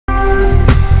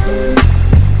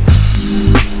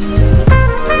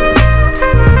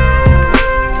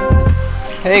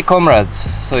Hey comrades,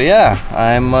 so yeah,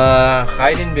 I'm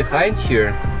hiding behind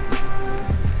here.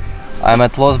 I'm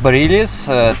at Los Barriles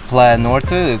at Playa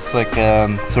Norte. It's like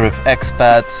a sort of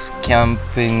expats,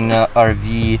 camping,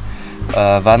 RV,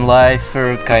 van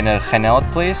lifer kind of hangout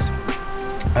place.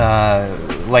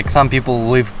 Like some people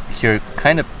live here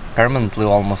kind of permanently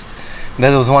almost.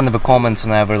 That was one of the comments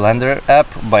on Overlander app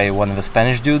by one of the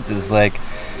Spanish dudes. Is like,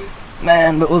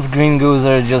 man, those gringos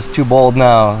are just too bold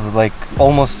now. Like,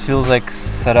 almost feels like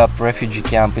set up refugee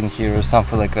camp in here or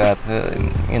something like that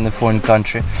in a foreign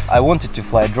country. I wanted to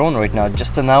fly a drone right now.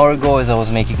 Just an hour ago, as I was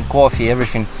making coffee,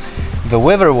 everything, the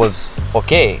weather was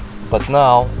okay. But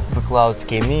now the clouds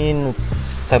came in. It's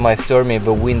semi-stormy.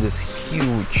 The wind is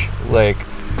huge. Like,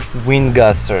 wind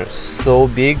gusts are so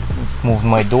big. Moved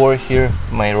my door here,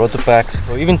 my rotopacks.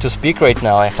 So even to speak right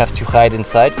now, I have to hide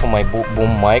inside for my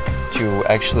boom mic to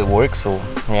actually work. So,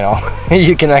 you know,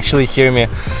 you can actually hear me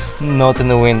not in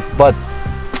the wind. But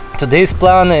today's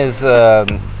plan is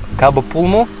Cabo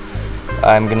Pulmo.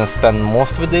 I'm gonna spend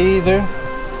most of the day there.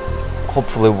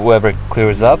 Hopefully weather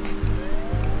clears up.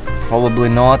 Probably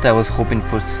not. I was hoping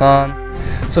for sun.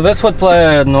 So that's what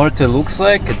Playa Norte looks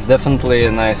like. It's definitely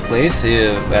a nice place,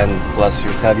 and plus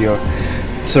you have your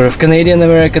sort of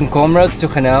Canadian-American comrades to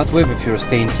hang out with. If you're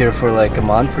staying here for like a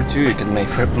month or two, you can make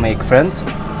friends.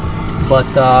 But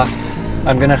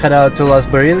I'm gonna head out to Los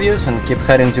Barriles and keep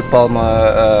heading to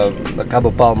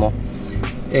Cabo Pulmo.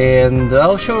 And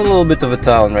I'll show a little bit of a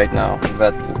town right now,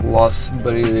 that Los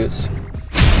Barriles.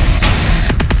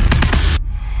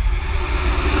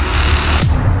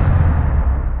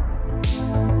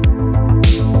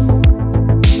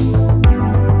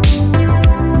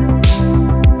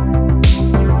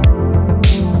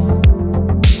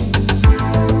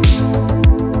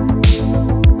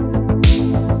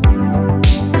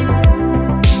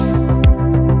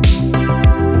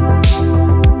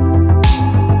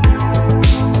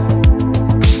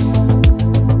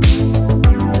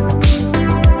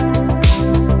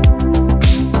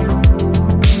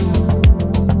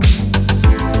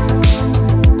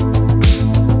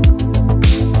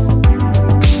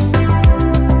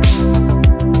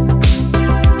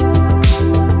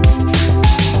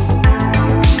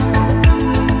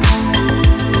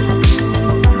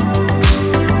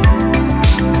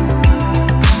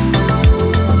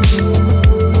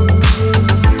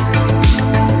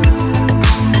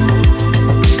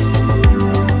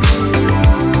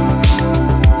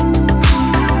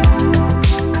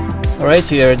 Alright,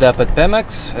 we are up at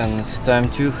Pemex and it's time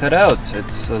to head out.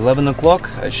 It's 11 o'clock,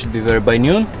 I should be there by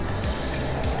noon.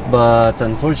 But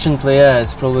unfortunately, yeah,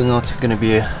 it's probably not gonna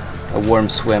be a warm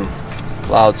swim.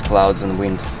 Clouds and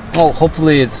wind. Well,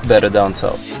 hopefully it's better down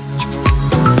south.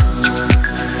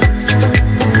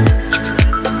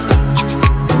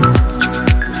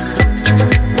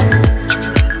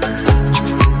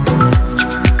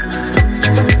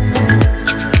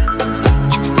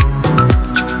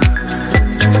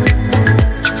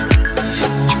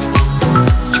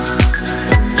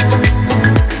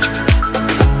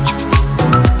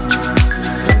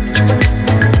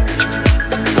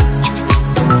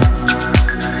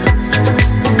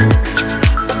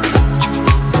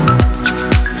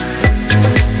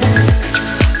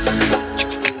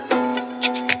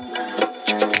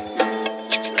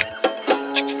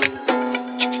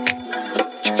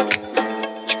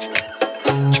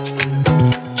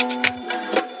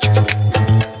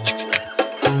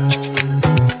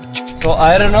 So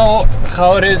I don't know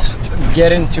how it is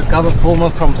getting to Cabo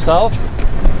Pulmo from south,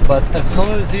 but as soon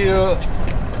as you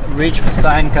reach the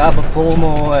sign Cabo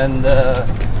Pulmo and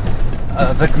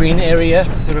the green area,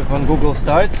 sort of when Google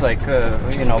starts, like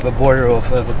you know, the border of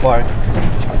the park,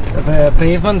 the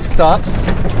pavement stops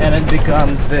and it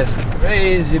becomes this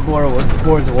crazy board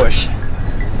wash.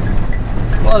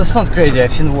 Well, it's not crazy,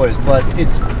 I've seen worse, but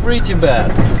it's pretty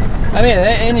bad. I mean,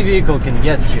 any vehicle can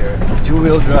get here,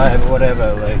 two-wheel drive,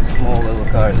 whatever, like small little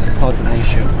cars, it's not an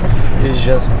issue. It's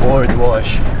just board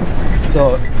wash.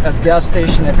 So at gas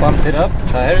station I pumped it up,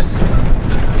 tires,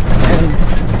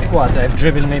 and what, I've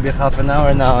driven maybe half an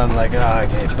hour now, I'm like,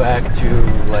 okay, back to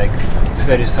like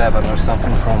 37 or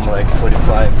something from like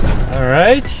 45.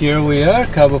 Alright, here we are,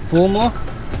 Cabo Pulmo.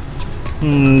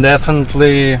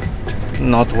 Definitely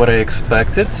not what I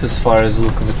expected as far as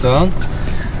look of the town.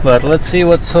 But let's see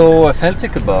what's so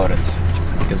authentic about it,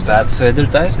 because that's the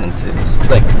advertisement. It's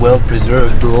like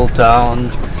well-preserved little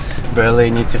town, barely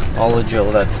any technology,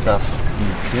 all that stuff.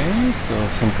 Okay, so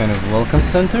some kind of welcome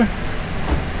center.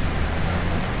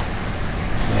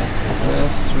 That's a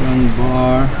restaurant,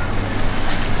 bar.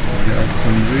 Got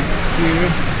some drinks here.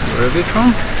 Where are we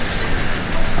from?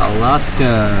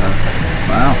 Alaska.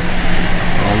 Wow.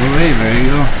 All the way, there you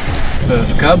go. So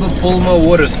it's Cabo Pulmo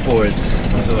Water Sports.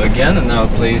 So again,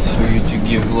 another place for you to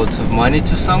give lots of money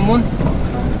to someone.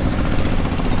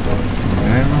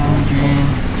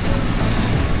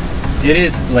 It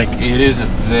is a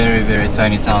very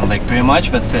tiny town. Like pretty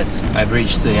much that's it. I've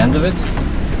reached the end of it,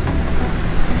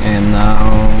 and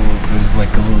now there's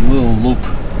like a little loop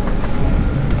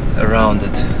around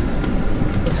it.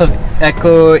 Lots of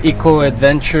eco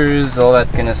adventures, all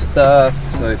that kind of stuff.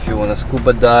 So if you want to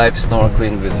scuba dive,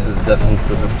 snorkeling, this is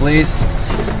definitely the place.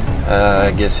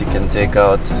 I guess you can take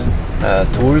out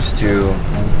tours to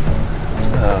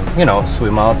you know,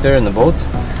 swim out there in the boat,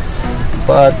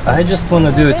 but I just want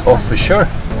to do it off the shore.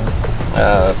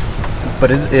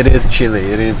 But it is chilly,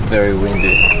 it is very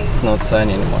windy, it's not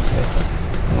sunny anymore.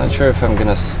 I'm not sure if I'm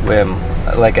gonna swim.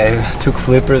 Like, I took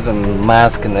flippers and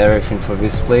mask and everything for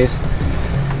this place,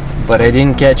 but I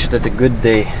didn't catch it at a good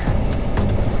day.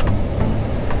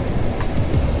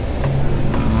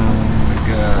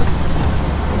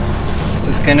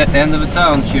 This is kind of end of the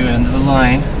town here, end of the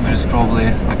line. There's probably,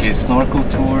 okay, snorkel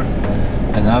tour,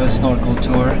 another snorkel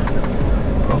tour,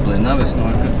 probably another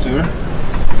snorkel tour.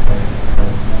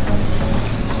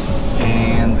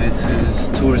 And this is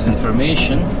tours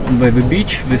information. By the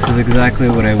beach, this is exactly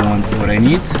what I want, what I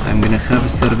need. I'm gonna have a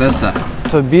cerveza.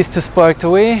 So Beast is parked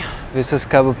away. This is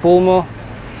Cabo Pulmo.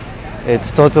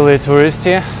 It's totally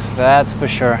touristy, that's for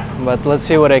sure. But let's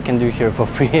see what I can do here for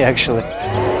free actually.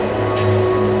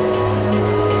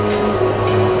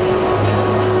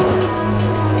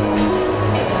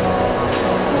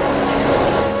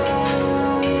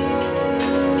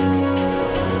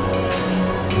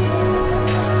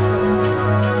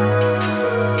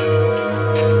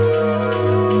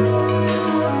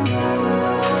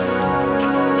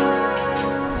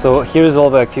 So here's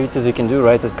all the activities you can do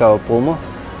right at Cabo Pulmo.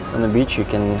 On the beach you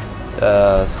can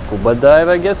scuba dive,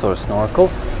 I guess, or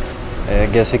snorkel. I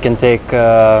guess you can take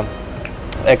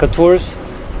eco tours.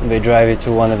 They drive you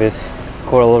to one of these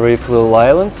coral reef little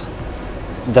islands.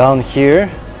 Down here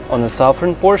on the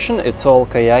southern portion it's all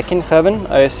kayaking heaven,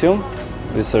 I assume.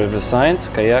 These are the signs,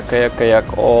 kayak, kayak,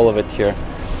 kayak, all of it here.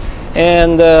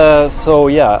 And so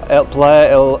yeah, Playa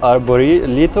El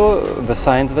Arbolito, the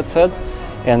signs that said.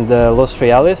 And Los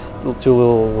Frailes, two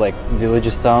little like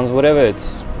villages, towns, whatever,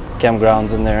 it's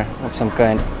campgrounds in there of some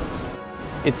kind.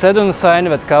 It said on the sign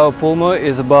that Cabo Pulmo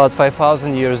is about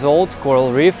 5,000 years old,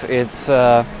 coral reef. It's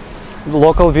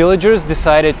local villagers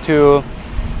decided to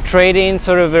trade in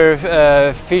sort of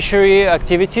their fishery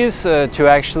activities to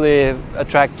actually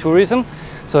attract tourism.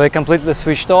 So they completely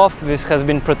switched off. This has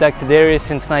been protected area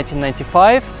since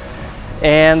 1995.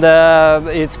 And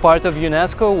it's part of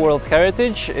UNESCO World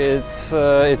Heritage.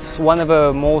 It's one of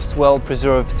the most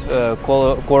well-preserved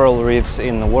coral reefs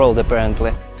in the world,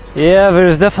 apparently. Yeah,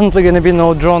 there's definitely going to be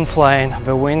no drone flying.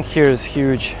 The wind here is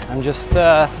huge. I'm just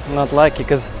not lucky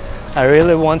because I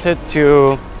really wanted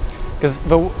to, because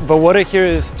the water here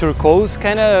is turquoise,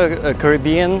 kind of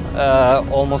Caribbean,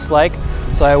 almost like.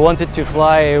 So I wanted to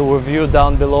fly with view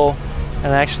down below and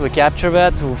actually capture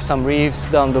that with some reefs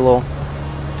down below.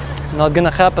 Not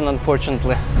gonna happen,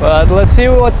 unfortunately. But let's see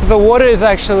what the water is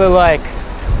actually like.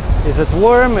 Is it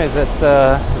warm? Is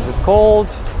it cold?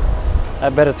 I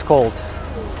bet it's cold.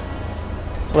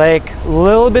 Like a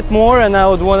little bit more, and I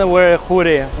would want to wear a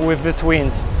hoodie with this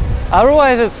wind.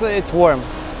 Otherwise, it's warm.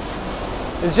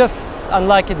 It's just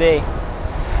unlucky day.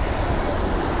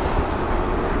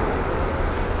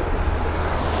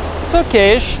 It's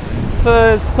okay-ish.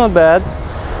 So it's not bad.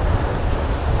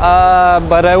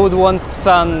 But I would want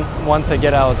sun once I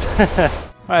get out.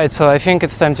 Alright, so I think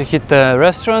it's time to hit the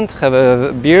restaurant, have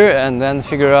a beer, and then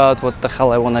figure out what the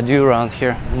hell I want to do around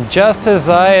here. Just as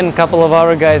I and a couple of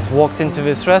other guys walked into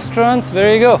this restaurant,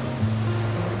 there you go.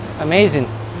 Amazing.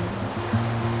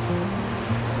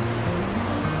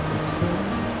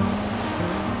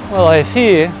 Well, I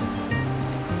see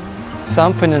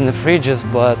something in the fridges,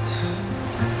 but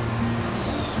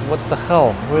what the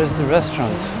hell? Where's the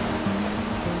restaurant?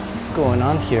 Going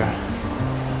on here?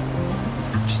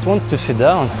 Just want to sit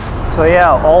down. So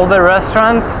yeah, all the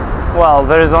restaurants, well,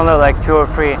 there's only like 2 or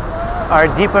 3, are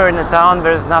deeper in the town.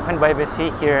 There's nothing by the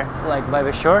sea here, like by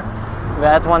the shore.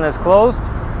 That one is closed.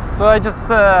 So I just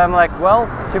I'm like, well,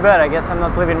 too bad, I guess I'm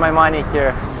not leaving my money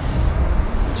here.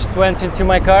 Just went into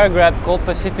my car, grabbed Cold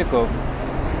Pacifico.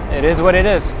 It is what it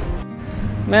is.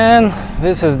 Man,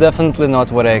 this is definitely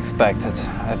not what I expected.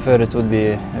 I thought it would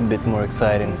be a bit more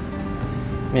exciting.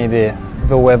 Maybe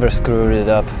the weather screwed it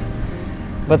up,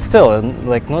 but still,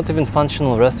 like, not even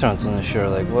functional restaurants on the shore.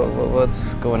 Like,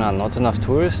 what's going on? Not enough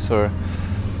tourists, or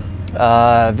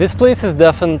this place is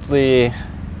definitely,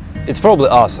 it's probably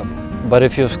awesome. But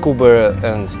if you're scuba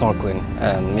and snorkeling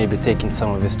and maybe taking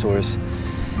some of these tours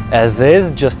as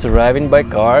is, just arriving by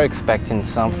car, expecting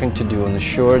something to do on the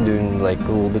shore, doing like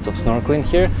a little bit of snorkeling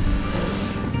here,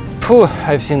 phew,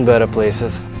 I've seen better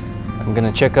places. I'm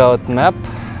gonna check out map.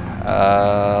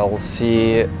 I'll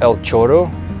see El Chorro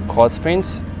hot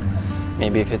springs.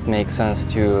 Maybe if it makes sense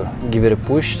to give it a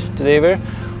push today there,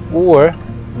 or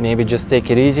maybe just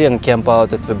take it easy and camp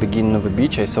out at the beginning of the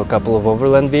beach. I saw a couple of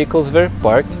overland vehicles there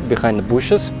parked behind the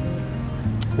bushes.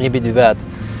 Maybe do that,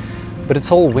 but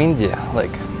it's all windy.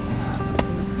 Like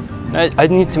I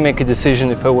need to make a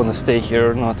decision if I want to stay here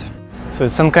or not. So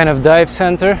it's some kind of dive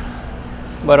center,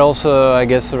 but also I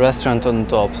guess a restaurant on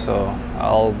top, so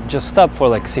I'll just stop for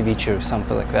like ceviche or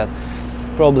something like that.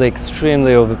 Probably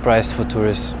extremely overpriced for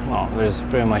tourists. Well, there's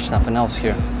pretty much nothing else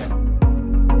here.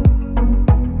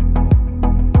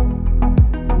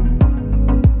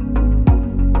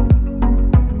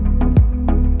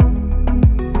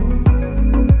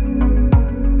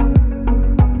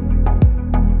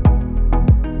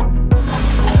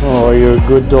 Oh, you're a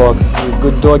good dog. You're a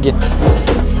good doggy.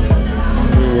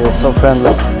 You're so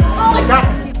friendly.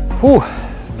 Whew,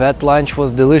 that lunch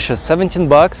was delicious. 17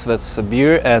 bucks, that's a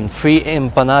beer and 3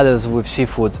 empanadas with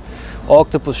seafood.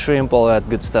 Octopus, shrimp, all that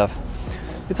good stuff.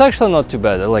 It's actually not too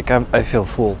bad, like I feel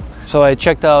full. So I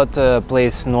checked out a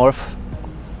place north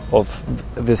of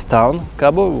this town,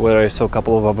 Cabo, where I saw a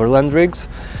couple of overland rigs.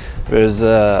 There's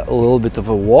a little bit of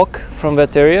a walk from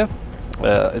that area.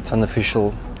 It's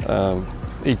unofficial.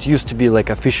 It used to be like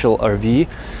official RV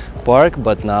park,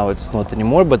 but now it's not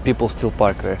anymore, but people still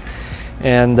park there.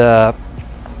 And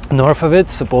north of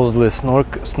it, supposedly a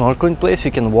snorkeling place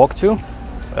you can walk to.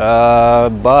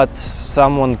 But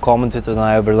someone commented on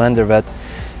Overlander that,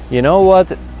 you know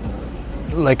what,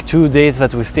 like 2 days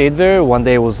that we stayed there, one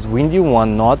day was windy,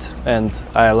 one not, and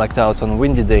I lucked out on a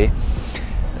windy day.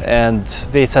 And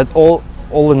they said all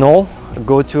in all,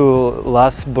 go to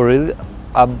Las Barriles,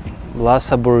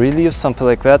 something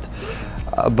like that,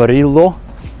 Barillo.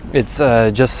 It's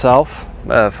just south,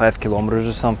 5 kilometers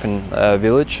or something,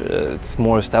 village. It's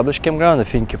more established campground. I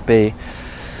think you pay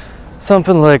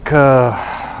something like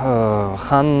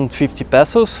 150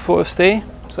 pesos for a stay.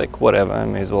 It's like whatever, I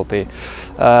may as well pay.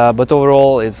 But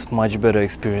overall, it's much better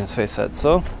experience, they said.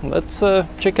 So let's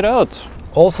check it out.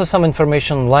 Also some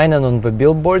information online, and on the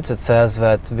billboards it says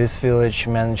that this village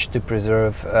managed to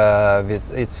preserve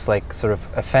with its like sort of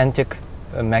authentic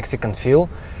Mexican feel.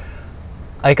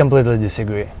 I completely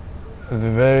disagree.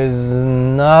 There is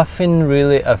nothing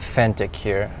really authentic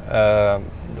here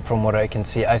from what I can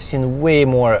see. I've seen way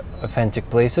more authentic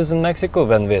places in Mexico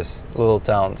than this, little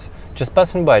towns. Just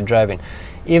passing by, driving.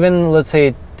 Even let's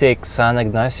say take San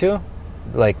Ignacio,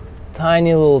 like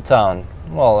tiny little town.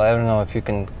 Well, I don't know if you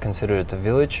can consider it a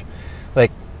village.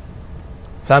 Like,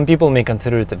 some people may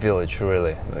consider it a village,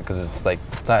 really, because it's like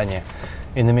tiny,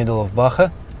 in the middle of Baja.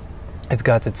 It's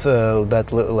got its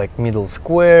that like middle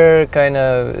square kind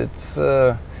of. It's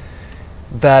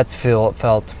that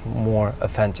felt more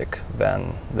authentic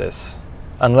than this,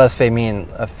 unless they mean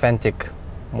authentic,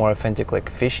 more authentic, like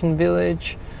fishing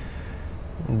village.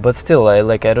 But still,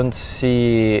 I don't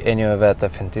see any of that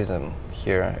authenticism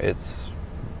here. It's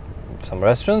some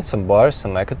restaurants, some bars,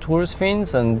 some eco-tourist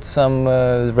things, and some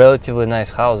relatively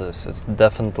nice houses. It's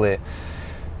definitely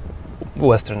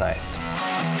westernized.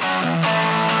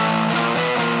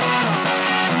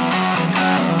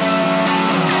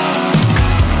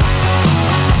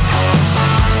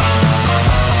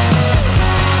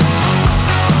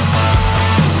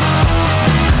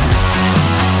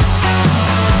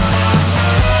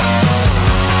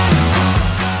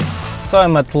 So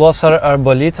I'm at Los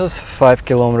Arbolitos, 5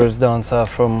 kilometers down south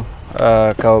from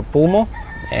Cabo Pulmo,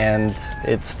 and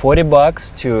it's 40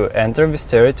 bucks to enter this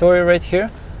territory right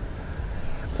here,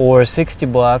 or 60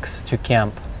 bucks to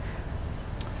camp.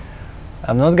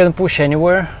 I'm not gonna push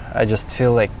anywhere, I just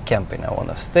feel like camping. I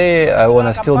wanna stay, I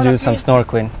wanna still do some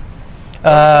snorkeling.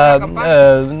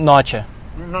 Noche.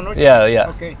 Yeah.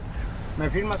 Okay. ¿Me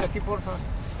firmas aquí, por favor?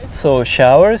 So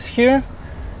showers here,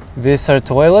 these are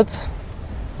toilets.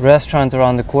 Restaurant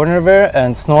around the corner there,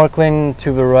 and snorkeling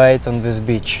to the right on this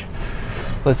beach.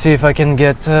 Let's see if I can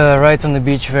get right on the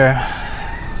beach there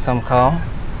somehow.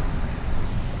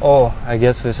 Oh, I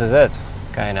guess this is it,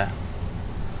 kinda.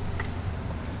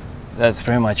 That's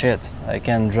pretty much it. I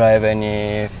can't drive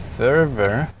any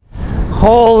further.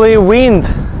 Holy wind!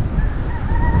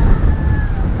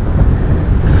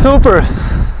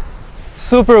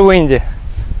 Super windy.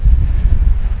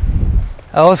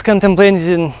 I was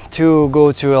contemplating to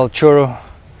go to El Chorro,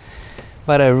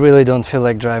 but I really don't feel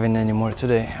like driving anymore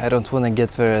today. I don't want to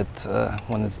get there at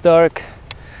when it's dark,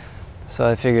 So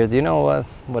I figured, you know what,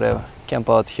 whatever, camp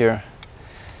out here.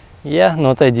 Yeah,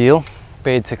 not ideal.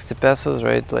 Paid 60 pesos,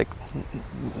 right?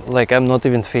 Like I'm not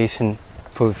even facing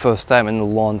for the first time in a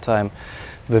long time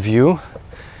the view,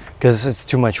 because it's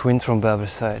too much wind from the other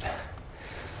side.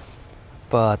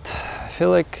 But I feel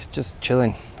like just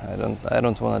chilling. I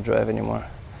don't want to drive anymore.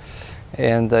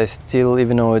 And I still,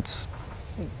 even though it's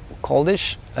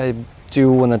coldish, I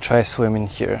do want to try swimming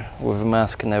here with a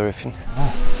mask and everything.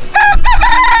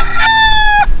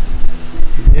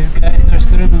 These guys are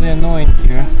certainly annoying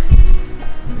here.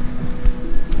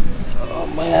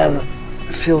 Oh man,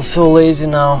 I feel so lazy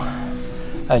now.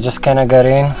 I just kind of got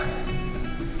in,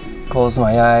 closed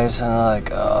my eyes, and I'm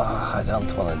like, oh, I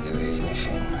don't want to do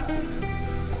anything.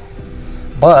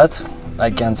 But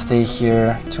I can't stay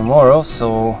here tomorrow,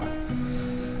 so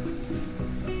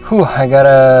I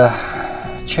gotta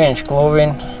change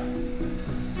clothing,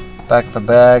 pack the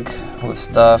bag with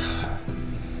stuff,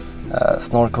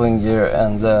 snorkeling gear,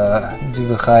 and do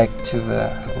the hike to the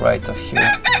right of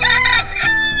here.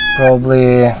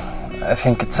 Probably, I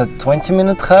think it's a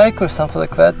 20-minute hike or something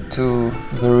like that to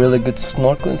the really good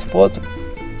snorkeling spot.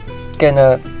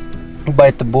 Kinda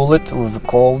bite the bullet with the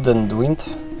cold and wind.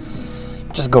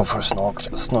 Just go for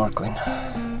snorkeling.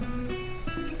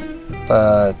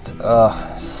 But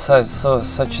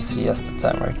such a siesta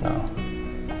time right now.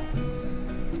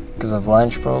 Because of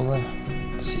lunch probably.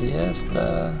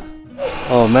 Siesta.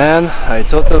 Oh man, I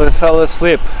totally fell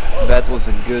asleep. That was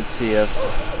a good siesta.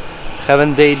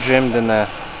 Haven't daydreamed in a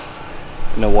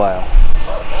while.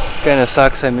 Kinda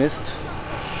sucks I missed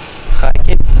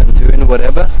hiking and doing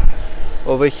whatever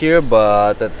over here,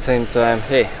 but at the same time,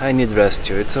 hey, I need rest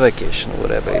too. It's a vacation,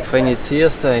 whatever. If I need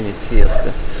siesta, I need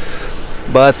siesta.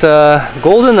 But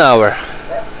golden hour.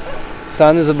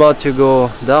 Sun is about to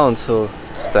go down, so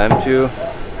it's time to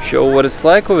show what it's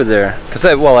like over there. Cause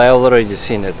I already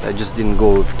seen it. I just didn't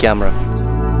go with camera.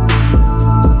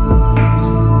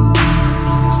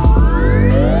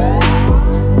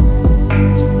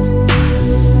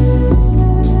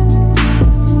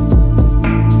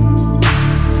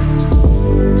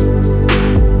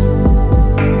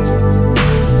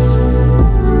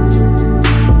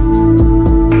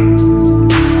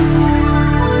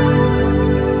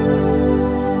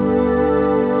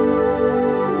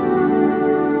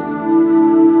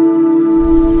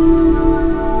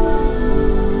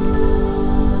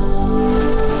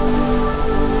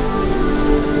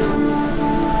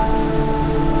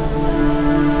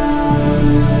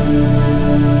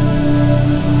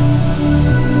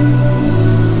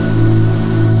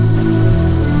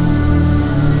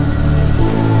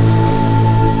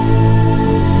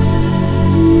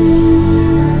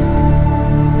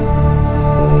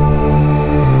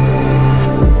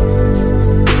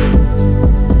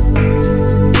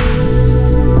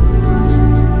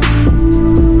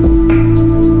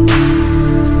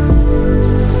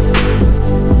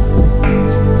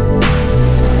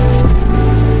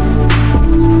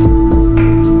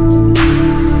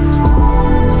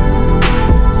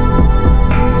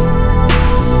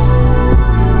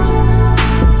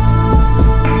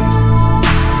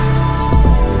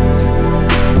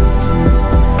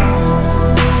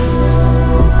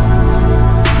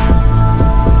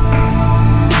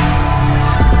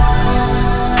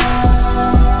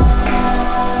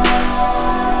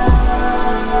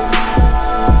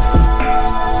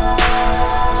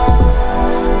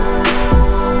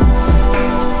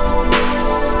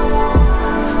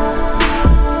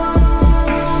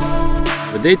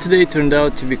 Day today turned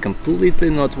out to be completely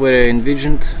not what I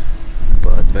envisioned,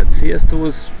 but that siesta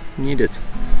was needed.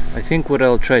 I think what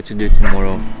I'll try to do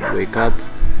tomorrow, wake up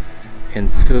and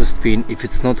first thing, if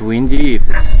it's not windy, if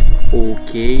it's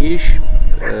okay-ish,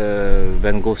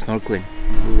 then go snorkeling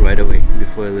right away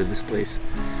before I leave this place.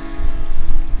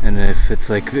 And if it's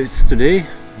like it's today,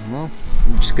 well,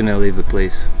 I'm just gonna leave the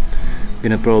place. I'm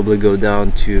gonna probably go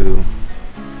down to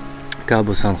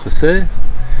Cabo San Jose,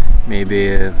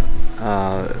 maybe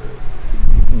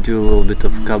do a little bit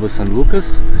of Cabo San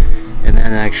Lucas, and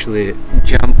then actually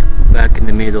jump back in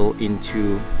the middle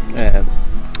into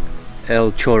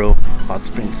El Chorro hot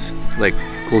springs, like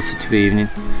closer to the evening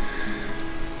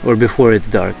or before it's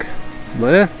dark.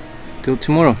 But yeah, till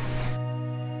tomorrow.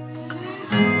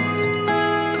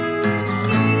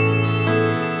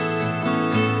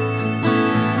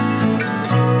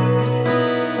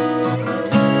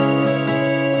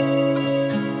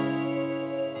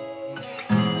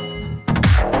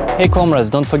 Hey comrades,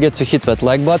 don't forget to hit that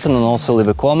like button and also leave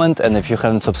a comment, and if you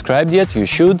haven't subscribed yet, you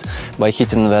should by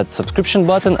hitting that subscription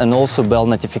button and also bell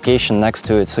notification next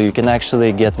to it, so you can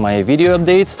actually get my video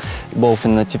updates both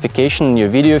in notification in your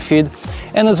video feed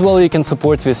And as well, you can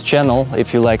support this channel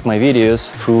if you like my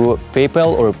videos through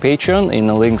PayPal or Patreon in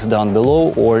the links down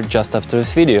below or just after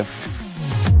this video.